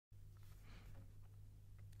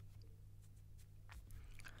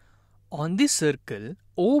On the circle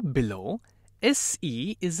O below,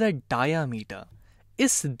 SE is a diameter.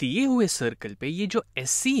 इस दिए हुए सर्कल पे ये जो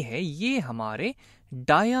SE है ये हमारे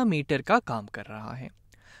डायामीटर का काम कर रहा है।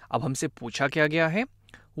 अब हमसे पूछा क्या गया है,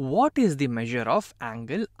 What is the measure of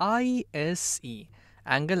angle ISE?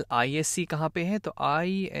 Angle ISE कहाँ पे है, तो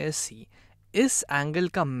ISE इस एंगल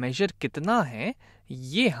का मेजर कितना है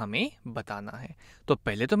ये हमें बताना है। तो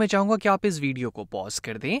पहले तो मैं चाहूंगा कि आप इस वीडियो को पॉज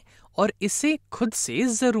कर दें और इसे खुद से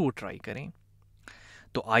जरूर ट्राई करें।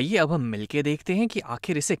 तो आइए अब हम मिलके देखते हैं कि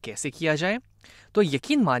आखिर इसे कैसे किया जाए। तो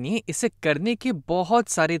यकीन मानिए इसे करने के बहुत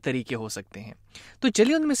सारे तरीके हो सकते हैं। तो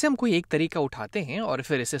चलिए उनमें से हम कोई एक तरीका उठाते हैं और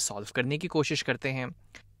फिर इसे सॉल्व करने की कोशिश करते हैं।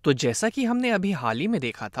 तो जैसा कि हमने अभी हाल ही में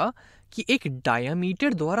देखा था कि एक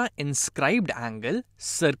डायमीटर द्वारा इंस्क्राइब्ड एंगल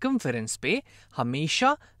सर्कमफेरेंस पे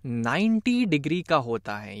हमेशा 90 डिग्री का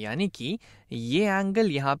होता है, यानी कि ये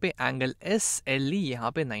एंगल यहाँ पे एंगल SLE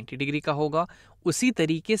यहाँ पे 90 डिग्री का होगा। उसी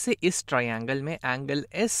तरीके से इस ट्रायंगल में एंगल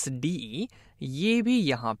SDE ये भी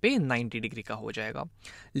यहाँ पे 90 डिग्री का हो जाएगा।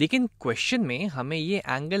 लेकिन क्वेश्चन में हमें ये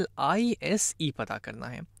एंगल ISE पता करना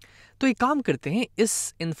है। तो एक काम करते हैं,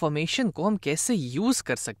 इस इंफॉर्मेशन को हम कैसे यूज़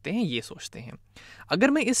कर सकते हैं ये सोचते हैं।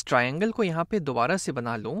 अगर मैं इस ट्रायंगल को यहाँ पे दोबारा से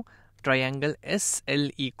बना लूँ, ट्रायंगल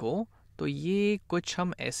SLE को, तो ये कुछ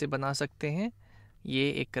हम ऐसे बना सकते हैं।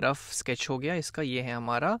 ये एक रफ स्केच हो गया इसका। ये है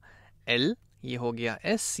हमारा L, ये हो गया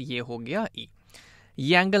S, ये हो गया E।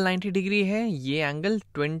 ये एंगल 90 डिग्री है, ये एंगल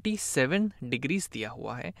 27 डिग्रीज दिया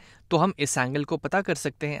हुआ है। तो हम इस एंगल को पता कर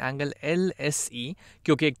सकते हैं, एंगल LSE,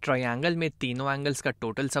 क्योंकि एक ट्रायंगल में तीनों एंगल्स का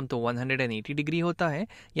टोटल सम तो 180 डिग्री होता है,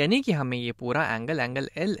 यानी कि हमें ये पूरा एंगल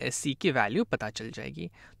LSE की वैल्यू पता चल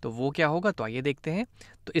जाएगी। तो वो क्या होगा, तो आइए देखते हैं।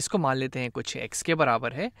 तो इसको मान लेते हैं कुछ x के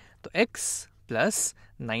बराबर है, तो x plus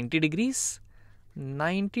 90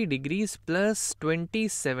 degrees plus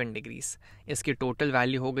 27 degrees, इसकी टोटल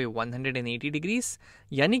वैल्यू हो गई 180 डिग्रीज।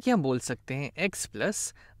 यानी कि हम बोल सकते हैं x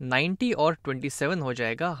प्लस 90 और 27 हो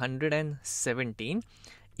जाएगा 117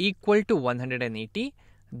 इक्वल टू 180।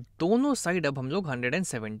 दोनों साइड अब हम लोग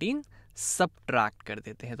 117 सबट्रैक्ट कर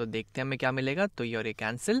देते हैं। तो देखते हैं हमें क्या मिलेगा। तो ये और ये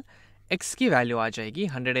कैंसिल, x की वैल्यू आ जाएगी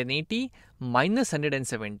 180 माइनस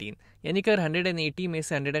 117, यानी कि अगर 180 में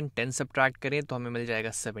से 110 सब्ट्रैक्ट करें तो हमें मिल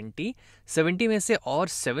जाएगा 70 में से और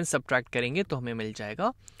 7 सब्ट्रैक्ट करेंगे तो हमें मिल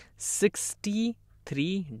जाएगा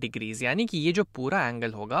 63 डिग्रीज। यानी कि ये जो पूरा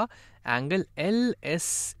एंगल होगा, एंगल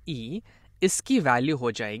LSE, इसकी वैल्यू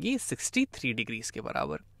हो जाएगी 63 डिग्रीज के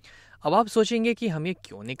बराबर। अब आप सोचेंगे कि हम ये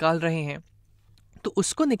क्यों निकाल रहे हैं, तो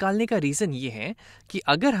उसको निकालने का रीज़न ये है कि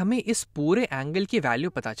अगर हमें इस पूरे एंगल की वैल्यू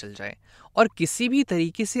पता चल जाए और किसी भी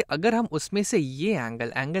तरीके से अगर हम उसमें से ये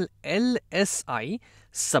एंगल LSI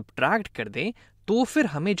सब्ट्रैक्ट कर दें, तो फिर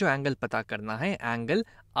हमें जो एंगल पता करना है एंगल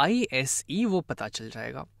ISE वो पता चल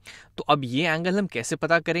जाएगा। तो अब ये एंगल हम कैसे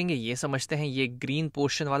पता करेंगे ये समझते हैं। ये ग्रीन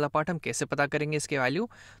पोर्शन वाला पार्ट हम कैसे पता करेंगे इसके वैल्यू,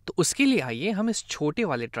 तो उसके लिए आइए हम इस छोटे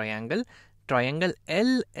वाले ट्रायंगल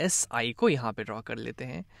LSI को यहाँ पे ड्रॉ कर लेते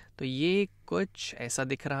हैं। तो ये कुछ ऐसा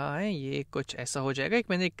दिख रहा है, ये कुछ ऐसा हो जाएगा।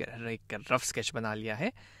 मैंने एक रफ स्केच बना लिया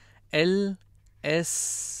है।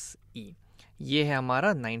 LSE ये है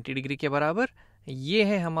हमारा 90 डिग्री के बराबर। ये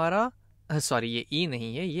है हमारा, सॉरी ये E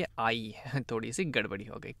नहीं है, ये I है, थोड़ी सी गड़बड़ी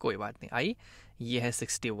हो गई, कोई बात नहीं। I ये है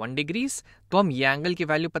 61 डिग्रीज। तो हम ये एंगल की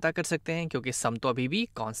वैल्यू पता कर सकते हैं क्योंकि सम तो अभी भी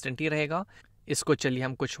कांस्टेंट ही रहेगा। इसको चलिए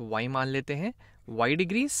हम कुछ Y मान लेते हैं, Y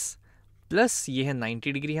डिग्रीज प्लस ये है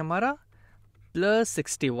 90 डिग्री हमारा प्लस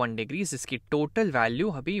 61 डिग्रीज, इसकी टोटल वैल्यू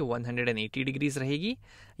अभी 180 डिग्रीज रहेगी।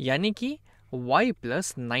 यानी कि y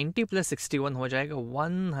प्लस 90 प्लस 61 हो जाएगा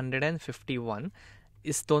 151।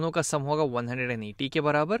 इस दोनों का सम होगा 180 के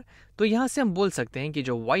बराबर। तो यहाँ से हम बोल सकते हैं कि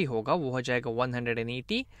जो y होगा वो हो जाएगा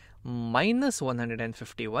 180 माइनस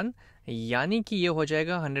 151, यानी कि ये हो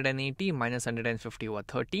जाएगा 180 माइनस 150 हुआ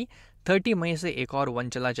 30 में से एक और 1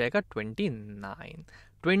 चला जाएगा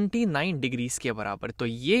 29 डिग्रीज के बराबर। तो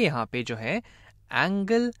ये यहाँ पे जो है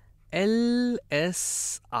एंगल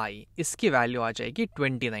LSI, इसकी वैल्यू आ जाएगी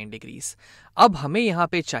 29 डिग्रीज। अब हमें यहाँ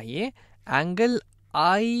पे चाहिए एंगल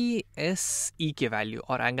ISE की वैल्यू,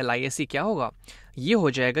 और एंगल ISE क्या होगा, ये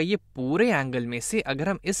हो जाएगा ये पूरे एंगल में से अगर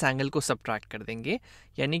हम इस एंगल को सब्ट्रैक्ट कर देंगे,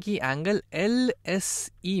 यानी कि एंगल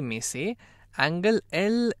LSE में से एंगल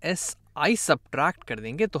LSI सब्ट्रैक्ट कर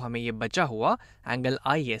देंगे तो हमें ये बचा हुआ एंगल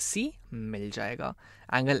ISE मिल जाएगा।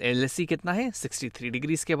 एंगल LSE कितना है, 63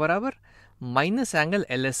 डिग्रीज के बराबर, माइनस एंगल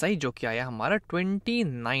LSI जो कि आया हमारा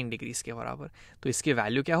 29 डिग्रीज के बराबर। तो इसकी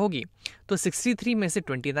वैल्यू क्या होगी, तो 63 में से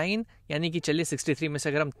 29, यानी कि चलिए 63 में से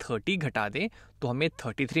अगर हम 30 घटा दें तो हमें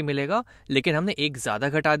 33 मिलेगा, लेकिन हमने एक ज़्यादा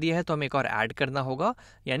घटा दिया है तो हमें एक और ऐड करना होगा,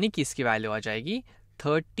 यानी कि इसकी वैल्यू आ जाएगी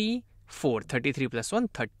 33 प्लस 1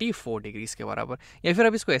 34 डिग्रीज के बराबर। या फिर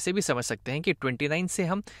आप इसको ऐसे भी समझ सकते हैं कि 29 से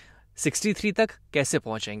हम 63 तक कैसे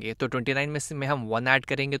पहुंचेंगे? तो 29 में हम 1 ऐड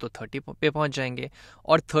करेंगे तो 30 पे पहुंच जाएंगे,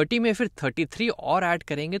 और 30 में फिर 33 और ऐड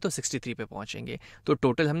करेंगे तो 63 पे पहुंचेंगे। तो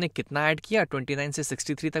टोटल हमने कितना ऐड किया 29 से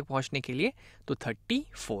 63 तक पहुंचने के लिए? तो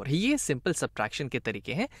 34। ये सिंपल सब्ट्रैक्शन के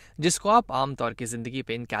तरीके हैं जिसको आप आमतौर की ज़िंदगी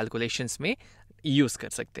पे इन कैलकुलेशंस में यूज़ कर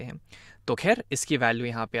सकते हैं। तो खैर इसकी वैल्यू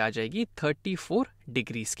यहाँ पे आ जाएगी 34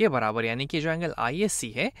 डिग्रीज के बराबर, यानी कि जो एंगल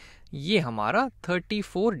ISC है ये हमारा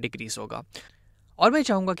 34 डिग्रीज होगा। और मैं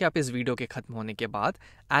चाहूँगा कि आप इस वीडियो के ख़त्म होने के बाद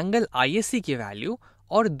एंगल ISC की वैल्यू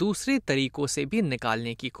और दूसरे तरीकों से भी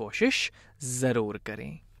निकालने की कोशिश ज़रूर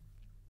करें।